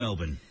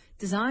Melbourne.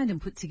 Designed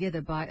and put together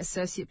by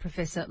Associate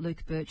Professor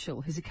Luke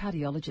Burchill, who's a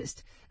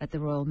cardiologist at the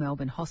Royal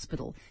Melbourne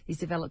Hospital. He's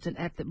developed an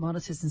app that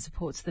monitors and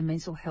supports the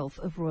mental health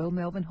of Royal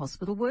Melbourne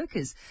Hospital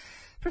workers.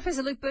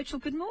 Professor Luke Burchill,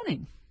 good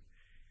morning.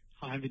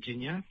 Hi,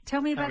 Virginia.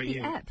 Tell me about the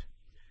app.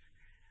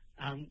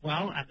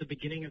 Well, at the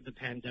beginning of the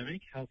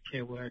pandemic,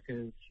 healthcare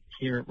workers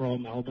here at Royal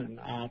Melbourne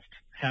asked,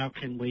 how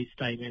can we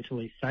stay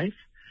mentally safe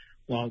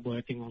while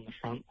working on the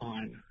front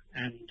line?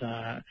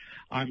 And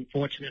I'm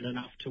fortunate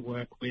enough to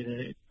work with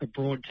a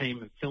broad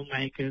team of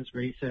filmmakers,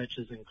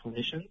 researchers and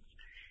clinicians.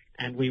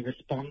 And we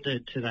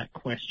responded to that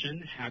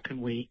question, how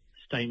can we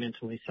stay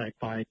mentally safe,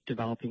 by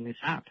developing this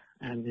app.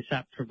 And this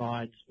app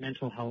provides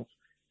mental health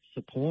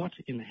support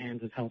in the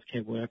hands of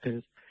healthcare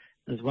workers,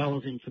 as well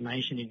as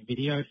information in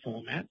video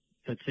format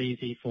that's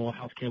easy for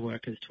healthcare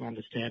workers to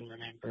understand,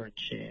 remember and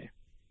share.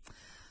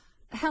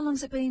 How long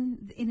has it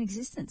been in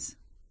existence?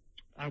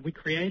 We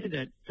created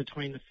it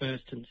between the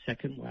first and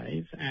second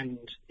wave, and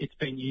it's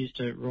been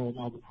used at Royal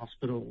Melbourne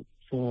Hospital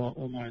for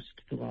almost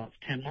the last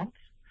 10 months,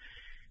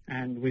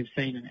 and we've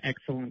seen an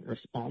excellent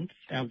response.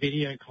 Our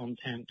video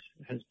content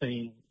has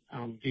been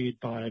viewed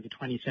by over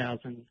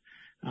 20,000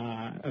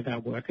 of our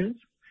workers,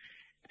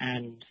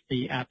 and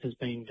the app has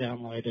been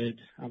downloaded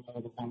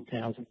more than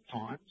 1,000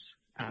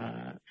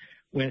 times.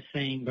 We're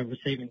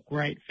receiving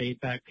great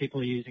feedback. People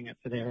are using it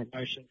for their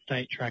emotion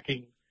state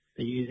tracking.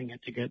 They're using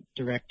it to get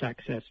direct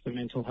access for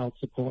mental health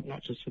support,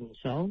 not just for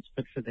themselves,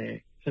 but for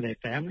their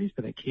families,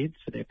 for their kids,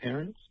 for their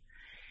parents.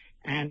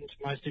 And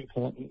most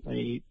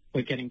importantly,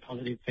 we're getting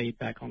positive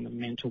feedback on the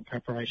mental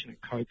preparation and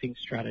coping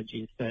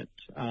strategies that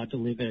are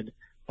delivered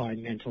by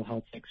mental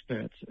health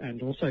experts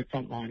and also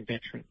frontline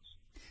veterans.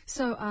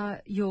 So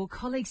are your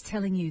colleagues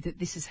telling you that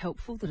this is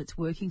helpful, that it's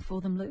working for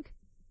them, Luke?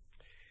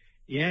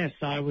 Yes,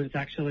 I was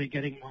actually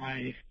getting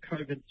my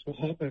COVID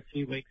swab a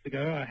few weeks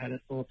ago. I had a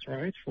sore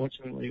throat.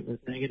 Fortunately, it was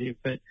negative,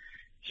 but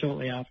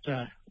shortly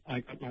after I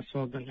got my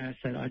swab, the nurse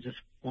said, I just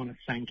want to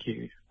thank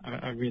you.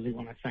 I really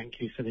want to thank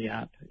you for the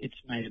app. It's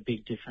made a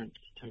big difference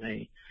to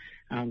me.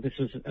 This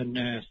was a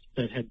nurse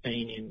that had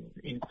been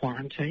in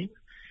quarantine,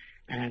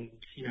 and,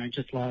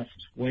 just last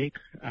week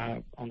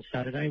on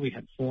Saturday, we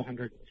had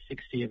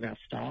 460 of our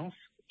staff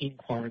in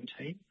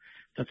quarantine.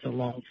 That's a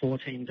long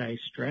 14-day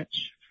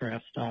stretch for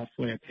our staff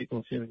where people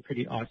are feeling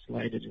pretty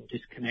isolated and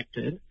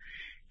disconnected.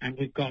 And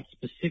we've got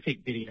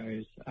specific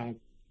videos,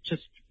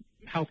 just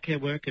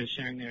healthcare workers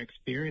sharing their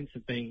experience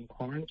of being in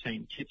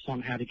quarantine, tips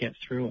on how to get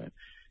through it.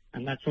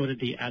 And that's sort of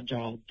the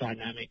agile,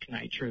 dynamic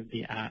nature of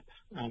the app,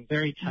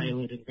 very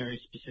tailored and very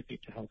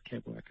specific to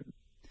healthcare workers.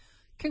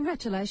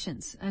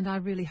 Congratulations, and I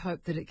really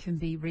hope that it can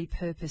be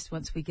repurposed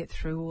once we get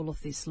through all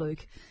of this,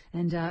 Luke,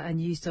 and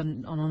used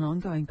on an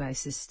ongoing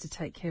basis to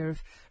take care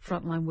of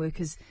frontline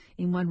workers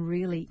in one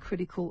really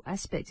critical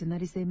aspect, and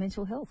that is their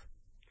mental health.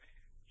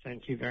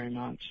 Thank you very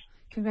much.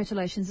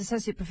 Congratulations,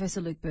 Associate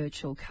Professor Luke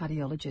Burchill,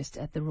 cardiologist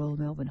at the Royal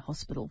Melbourne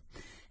Hospital,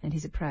 and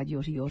he's a proud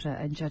Yorta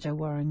Yorta and Jaja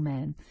Warring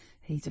man.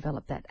 He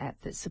developed that app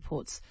that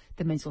supports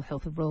the mental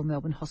health of Royal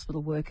Melbourne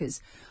Hospital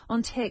workers.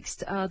 On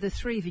text, the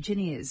three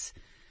Virginias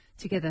together